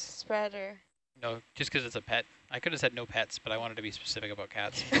 disease spread, or? No, just because it's a pet. I could have said no pets, but I wanted to be specific about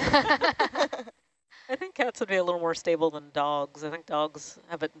cats. I think cats would be a little more stable than dogs. I think dogs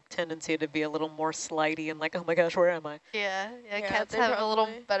have a tendency to be a little more slidey and like, oh my gosh, where am I? Yeah, Yeah, cats they have a little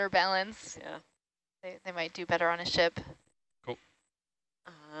probably- better balance. Yeah. They might do better on a ship.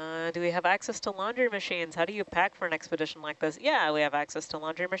 Do we have access to laundry machines? How do you pack for an expedition like this? Yeah, we have access to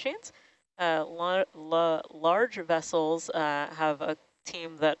laundry machines. Large vessels have a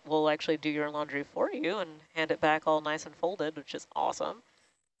team that will actually do your laundry for you and hand it back all nice and folded, which is awesome.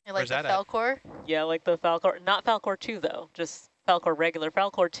 You like Where's the that at? Falcor? Yeah, like the Falcor, not Falcor 2 though, just Falcor regular.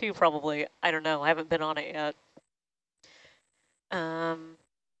 Falcor 2 probably, I don't know, I haven't been on it yet.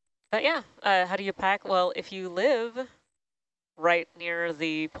 But yeah, how do you pack? Well, if you live right near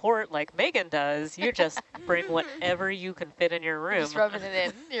the port like Megan does, you just bring whatever you can fit in your room. Just rubbing it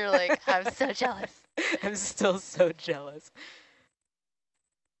in. You're like, I'm so jealous. I'm still so jealous.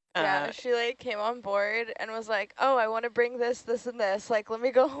 Yeah, she like came on board and was like, oh, I want to bring this, this, and this. Like, let me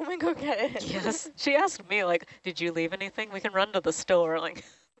go home and go get it. Yes, she asked me like, did you leave anything? We can run to the store. Like,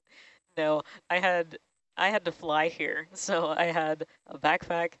 no, I had to fly here, so I had a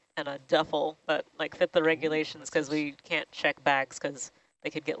backpack and a duffel that like fit the regulations because we can't check bags because they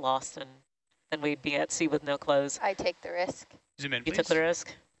could get lost and then we'd be at sea with no clothes. I take the risk. Zoom in, You please. took the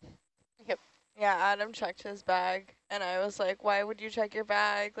risk? Yeah, Adam checked his bag, and I was like, why would you check your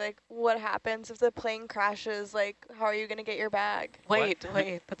bag? Like, what happens if the plane crashes? Like, how are you going to get your bag? Wait,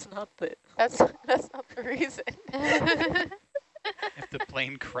 that's not the... That's not the reason. If the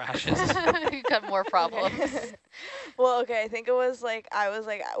plane crashes. You got more problems. Well, okay, I think it was like, I was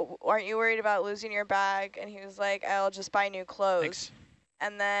like, aren't you worried about losing your bag? And he was like, I'll just buy new clothes. Thanks.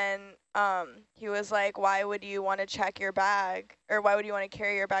 And then he was like, why would you want to check your bag? Or why would you want to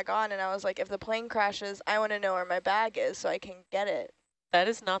carry your bag on? And I was like, if the plane crashes, I want to know where my bag is so I can get it. That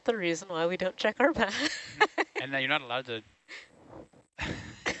is not the reason why we don't check our bag. And you're not allowed to...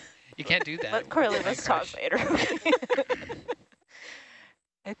 You can't do that. Let Corley, Plane let's talk crash. later.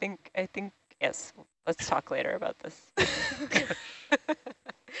 I think Yes, let's talk later about this.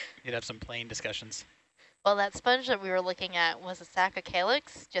 You'd have some plain discussions. Well, that sponge that we were looking at was a sac of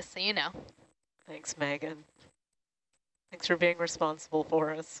calyx, just so you know. Thanks, Megan. Thanks for being responsible for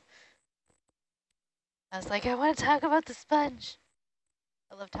us. I was like, I want to talk about the sponge.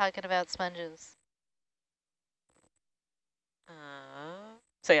 I love talking about sponges.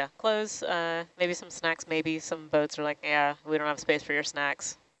 So yeah, clothes, maybe some snacks, maybe some boats are like, yeah, we don't have space for your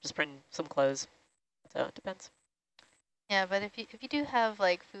snacks. Just bring some clothes. So it depends. Yeah, but if you do have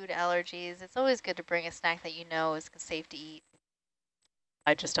like food allergies, it's always good to bring a snack that you know is safe to eat.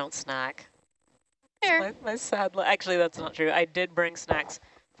 I just don't snack. Fair. My sad, actually that's not true. I did bring snacks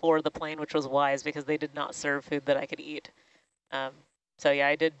for the plane, which was wise because they did not serve food that I could eat. So yeah,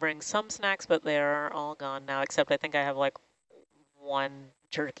 I did bring some snacks, but they're all gone now, except I think I have like one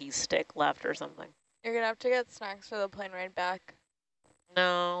jerky stick left or something. You're going to have to get snacks for the plane ride back.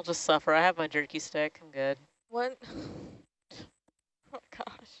 No, I'll just suffer. I have my jerky stick. I'm good. What? Oh,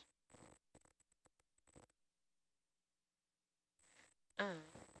 gosh.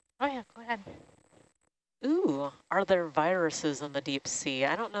 Oh, yeah, go ahead. Ooh, are there viruses in the deep sea?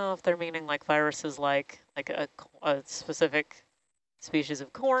 I don't know if they're meaning like viruses like a specific species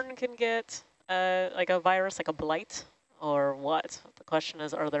of corn can get like a virus, like a blight, or what? The question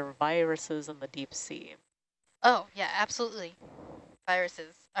is, are there viruses in the deep sea? Oh, yeah, absolutely.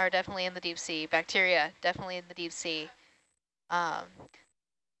 Viruses are definitely in the deep sea. Bacteria, definitely in the deep sea. I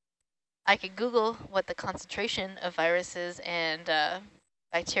could Google what the concentration of viruses and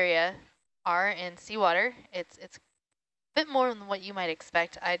bacteria are in seawater. It's a bit more than what you might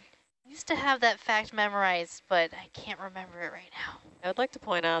expect. I used to have that fact memorized, but I can't remember it right now. I would like to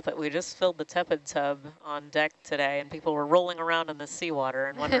point out that we just filled the tepid tub on deck today, and people were rolling around in the seawater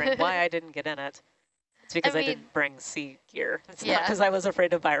and wondering why I didn't get in it. It's because I didn't bring sea gear. It's not because I was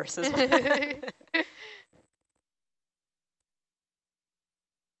afraid of viruses.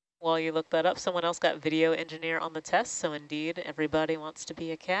 While you look that up, someone else got video engineer on the test, so indeed everybody wants to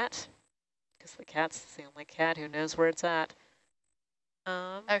be a cat, because the cat's the only cat who knows where it's at.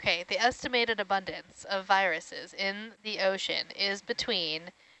 Okay, the estimated abundance of viruses in the ocean is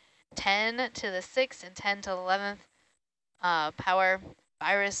between 10 to the 6th and 10 to the 11th power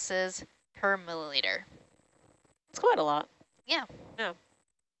viruses per milliliter. It's quite a lot. Yeah. Yeah.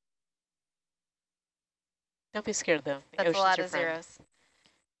 Don't be scared, though. The That's a lot of friend. zeros.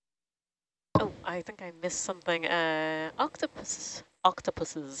 Oh, I think I missed something.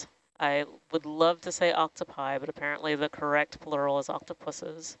 Octopuses. I would love to say octopi, but apparently the correct plural is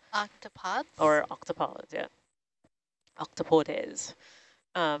octopuses. Octopods? Or octopods, yeah. Octopodes.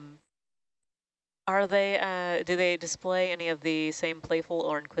 Are they, do they display any of the same playful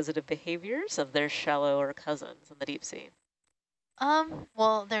or inquisitive behaviors of their shallower cousins in the deep sea?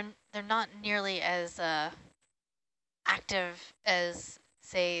 Well, they're not nearly as active as,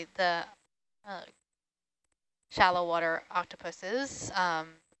 say, the shallow water octopuses.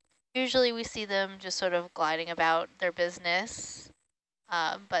 Usually we see them just sort of gliding about their business,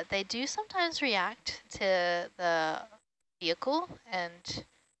 but they do sometimes react to the vehicle and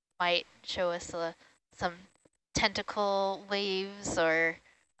might show us some tentacle waves or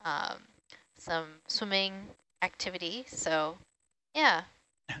some swimming activity. So, yeah,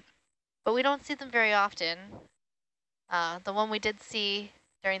 but we don't see them very often. The one we did see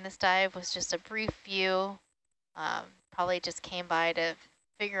during this dive was just a brief view, probably just came by to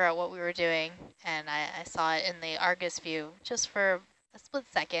figure out what we were doing, and I saw it in the Argus view just for a split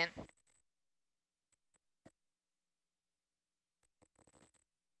second.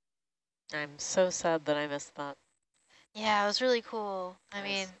 I'm so sad that I missed that. Yeah, it was really cool. I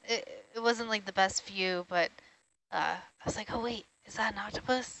mean, it wasn't like the best view, but I was like, oh wait, is that an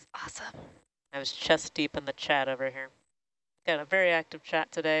octopus? Awesome. I was chest deep in the chat over here. Got a very active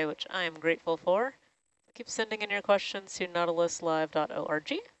chat today, which I am grateful for. Keep sending in your questions to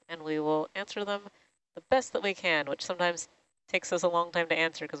nautiluslive.org, and we will answer them the best that we can, which sometimes takes us a long time to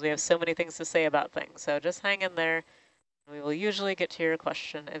answer because we have so many things to say about things. So just hang in there. We will usually get to your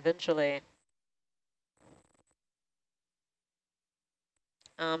question eventually.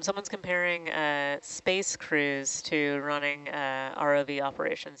 Someone's comparing space crews to running ROV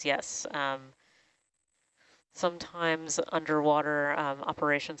operations. Yes. Sometimes underwater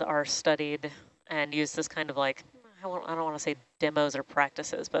operations are studied and used as kind of like, I don't want to say demos or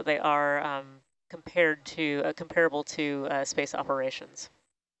practices, but they are comparable to space operations.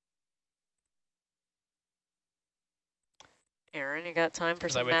 Aaron, you got time for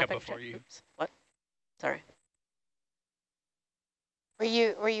some mapping? I wake up before you. Oops, what? Sorry. Were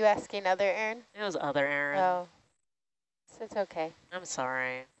you asking other Aaron? It was other Aaron. Oh, so it's okay. I'm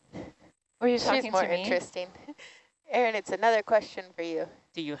sorry. Were you She's talking more to me? interesting. Erin, it's another question for you.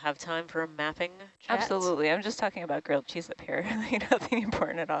 Do you have time for a mapping chat? Absolutely. I'm just talking about grilled cheese up here. Nothing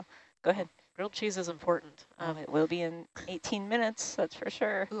important at all. Go ahead. Grilled cheese is important. It will be in 18 minutes, that's for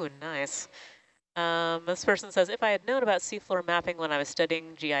sure. Ooh, nice. This person says, if I had known about seafloor mapping when I was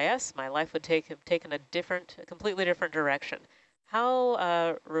studying GIS, my life would have taken a completely different direction.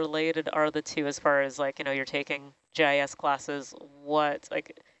 How related are the two as far as like, you're taking GIS classes?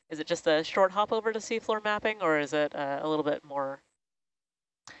 Is it just a short hop over to seafloor mapping, or is it a little bit more?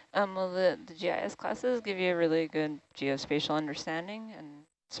 Well, the GIS classes give you a really good geospatial understanding and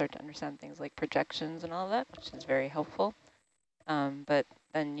start to understand things like projections and all of that, which is very helpful. But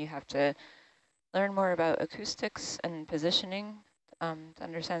then you have to learn more about acoustics and positioning to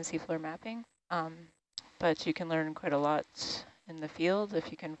understand seafloor mapping. But you can learn quite a lot in the field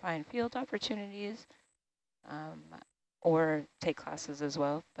if you can find field opportunities or take classes as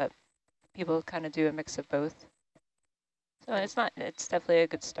well. But people kind of do a mix of both. So it's definitely a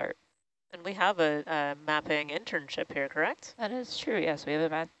good start. And we have a mapping internship here, correct? That is true, yes. We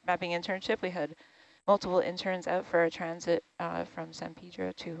have a mapping internship. We had multiple interns out for a transit from San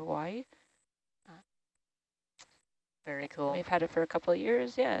Pedro to Hawaii. Very cool. We've had it for a couple of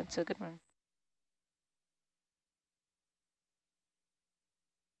years. Yeah, it's a good one.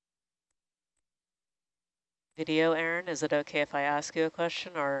 Video, Erin, is it okay if I ask you a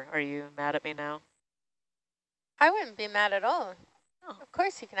question, or are you mad at me now? I wouldn't be mad at all. Oh. Of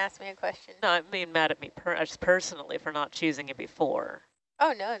course you can ask me a question. No, I mean mad at me just personally for not choosing it before.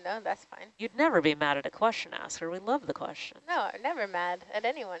 Oh, no, that's fine. You'd never be mad at a question asker. We love the question. No, I'm never mad at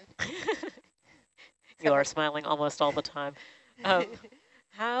anyone. You are smiling almost all the time.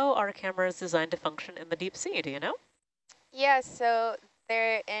 How are cameras designed to function in the deep sea? Do you know? Yeah, so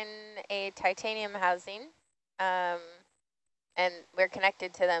they're in a titanium housing, and we're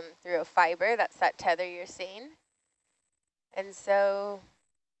connected to them through a fiber. That's that tether you're seeing. And so,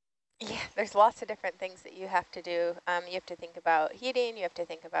 yeah, there's lots of different things that you have to do. You have to think about heating, you have to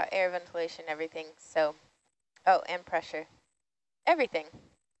think about air ventilation, everything. So, oh, and pressure, everything.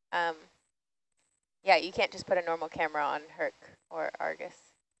 Yeah, you can't just put a normal camera on Herc or Argus.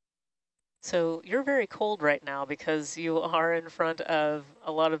 So you're very cold right now because you are in front of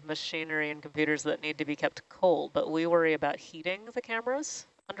a lot of machinery and computers that need to be kept cold, but we worry about heating the cameras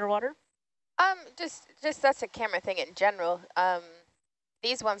underwater? Just that's a camera thing in general.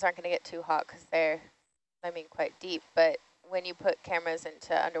 These ones aren't going to get too hot because they're, quite deep, but when you put cameras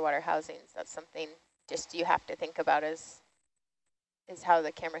into underwater housings, that's something just you have to think about is how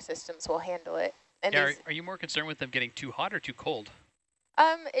the camera systems will handle it. And yeah, are you more concerned with them getting too hot or too cold?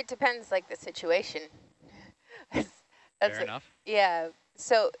 It depends, like, the situation. Fair enough. Yeah,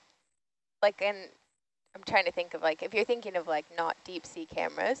 so, like, I'm trying to think of, like, if you're thinking of, like, not deep sea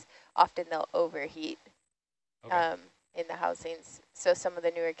cameras, often they'll overheat in the housings. So some of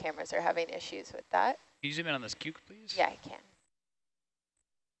the newer cameras are having issues with that. Can you zoom in on this cuke, please? Yeah, I can.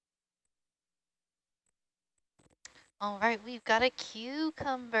 All right, we've got a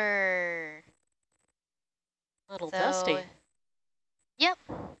cucumber. A little dusty. Yep.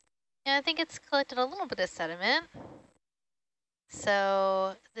 Yeah, I think it's collected a little bit of sediment.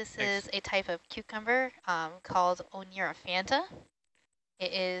 So this is a type of cucumber called Oneirophanta.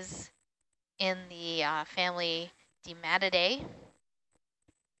 It is in the family Yymmadidae.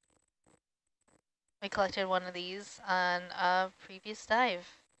 We collected one of these on a previous dive.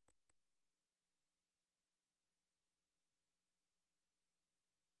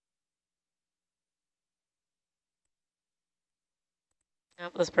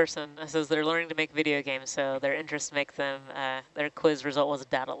 This person says they're learning to make video games, so their interest makes them, their quiz result was a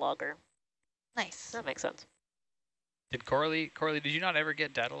data logger. Nice. That makes sense. Did Coralie, did you not ever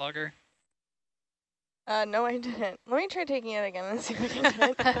get data logger? No, I didn't. Let me try taking it again and see if I can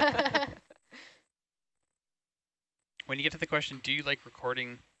do it. When you get to the question, do you like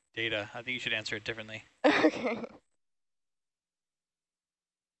recording data? I think you should answer it differently. Okay.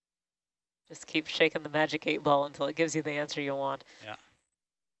 Just keep shaking the magic 8-ball until it gives you the answer you want. Yeah.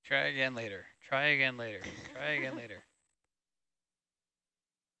 Try again later. Try again later. Try again later.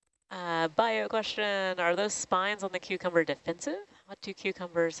 Bio question, are those spines on the cucumber defensive? What do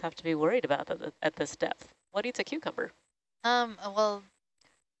cucumbers have to be worried about at this depth? What eats a cucumber? Well,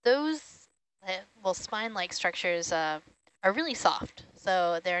 those, spine-like structures are really soft.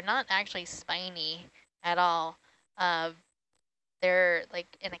 So they're not actually spiny at all. They're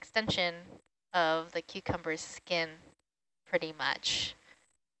like an extension of the cucumber's skin, pretty much.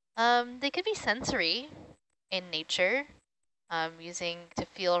 They could be sensory in nature, using to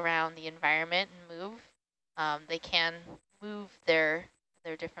feel around the environment and move. They can move their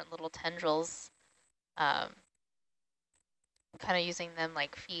their different little tendrils, kind of using them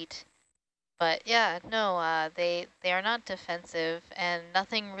like feet. But yeah, no, they are not defensive, and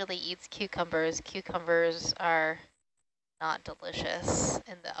nothing really eats cucumbers. Cucumbers are not delicious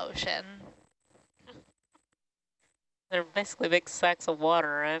in the ocean. They're basically big sacks of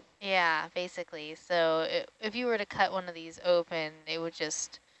water, right? Yeah, basically. So if you were to cut one of these open, it would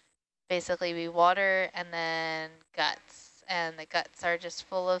just basically be water and then guts. And the guts are just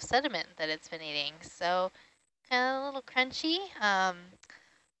full of sediment that it's been eating. So kind of a little crunchy.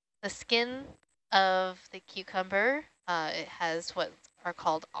 The skin of the cucumber, it has what are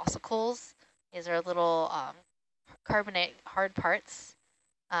called ossicles. These are little carbonate hard parts.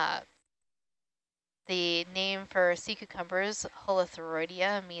 The name for sea cucumbers,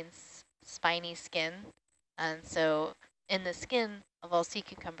 Holothuroidea, means spiny skin. And so in the skin of all sea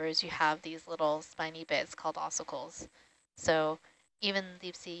cucumbers, you have these little spiny bits called ossicles. So even in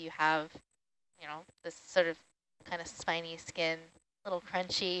deep sea, you have, you know, this sort of kind of spiny skin, little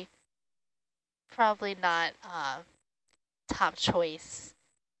crunchy, probably not top choice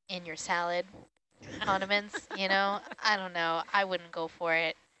in your salad condiments, you know? I don't know. I wouldn't go for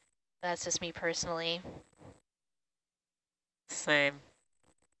it. That's just me personally. Same.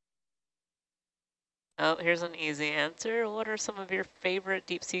 Oh, here's an easy answer. What are some of your favorite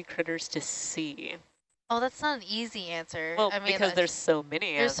deep sea critters to see? Oh, that's not an easy answer. Well, I mean, because there's so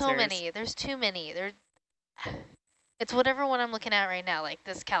many there's answers. so many. There's too many. It's whatever one I'm looking at right now, like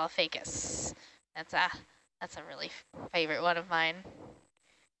this Caliphacus. That's a really favorite one of mine.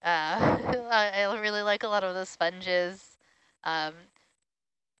 I really like a lot of the sponges.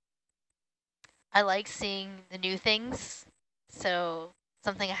 I like seeing the new things, so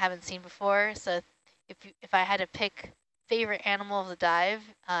something I haven't seen before. So if I had to pick favorite animal of the dive,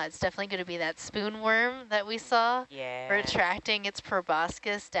 it's definitely going to be that spoon worm that we saw. Yeah. Retracting its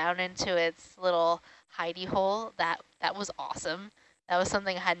proboscis down into its little hidey hole. That was awesome. That was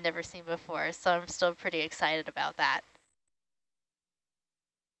something I had never seen before, so I'm still pretty excited about that.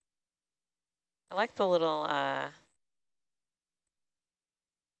 I like the little,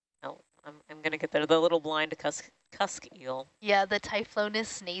 I'm going to get there, the little blind cusk eel. Yeah, the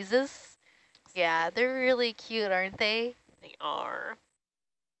Typhlonus nasus. Yeah, they're really cute, aren't they? They are.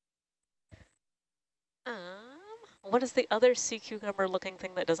 What is the other sea cucumber looking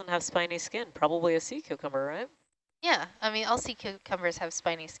thing that doesn't have spiny skin? Probably a sea cucumber, right? Yeah, I mean, all sea cucumbers have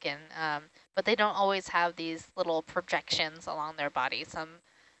spiny skin, but they don't always have these little projections along their body. Some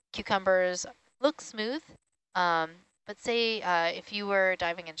cucumbers look smooth, but say if you were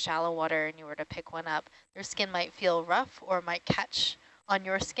diving in shallow water and you were to pick one up, their skin might feel rough or might catch on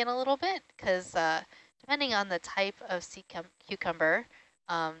your skin a little bit because depending on the type of sea cucumber,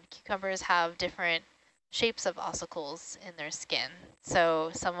 cucumbers have different shapes of ossicles in their skin. So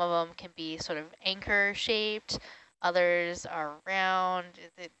some of them can be sort of anchor shaped, others are round,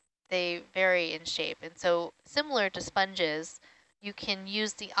 they vary in shape. And so similar to sponges, you can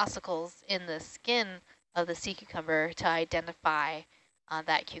use the ossicles in the skin of the sea cucumber to identify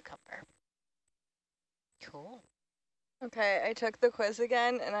that cucumber. Cool. Okay, I took the quiz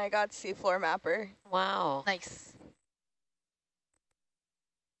again and I got seafloor mapper. Wow. Nice.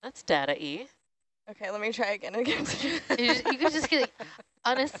 That's data E. Okay, let me try again. You could just get,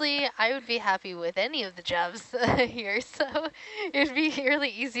 honestly, I would be happy with any of the jobs here. So it'd be really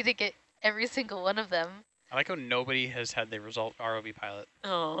easy to get every single one of them. I like how nobody has had the result ROV pilot.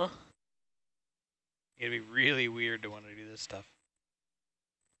 Oh. It'd be really weird to want to do this stuff.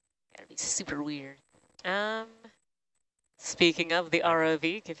 Gotta be super weird. Speaking of the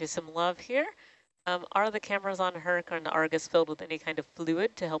ROV, give you some love here. Are the cameras on Herc and Argus filled with any kind of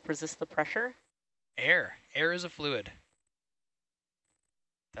fluid to help resist the pressure? Air. Air is a fluid.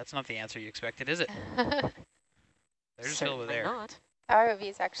 That's not the answer you expected, is it? They're just filled with air. Not.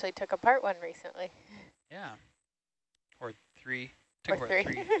 ROVs actually took apart one recently. Yeah. Or three. Or Took three.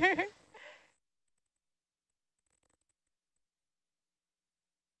 apart three.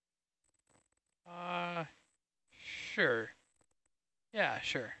 Sure. Yeah,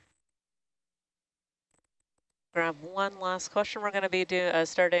 sure. Grab one last question. We're going to be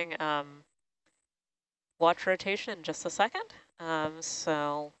starting watch rotation in just a second.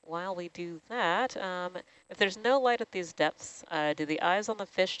 So while we do that, if there's no light at these depths, do the eyes on the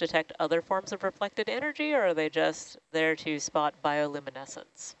fish detect other forms of reflected energy, or are they just there to spot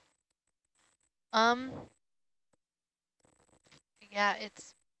bioluminescence? Yeah,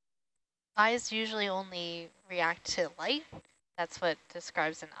 eyes usually only react to light. That's what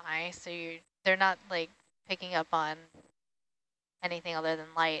describes an eye. So they're not like picking up on anything other than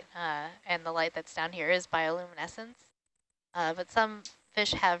light. And the light that's down here is bioluminescence. But some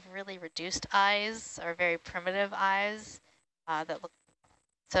fish have really reduced eyes or very primitive eyes that look.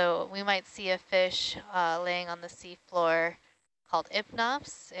 So we might see a fish laying on the seafloor called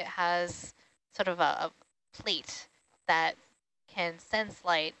Ipnops. It has sort of a plate that can sense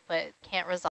light but can't resolve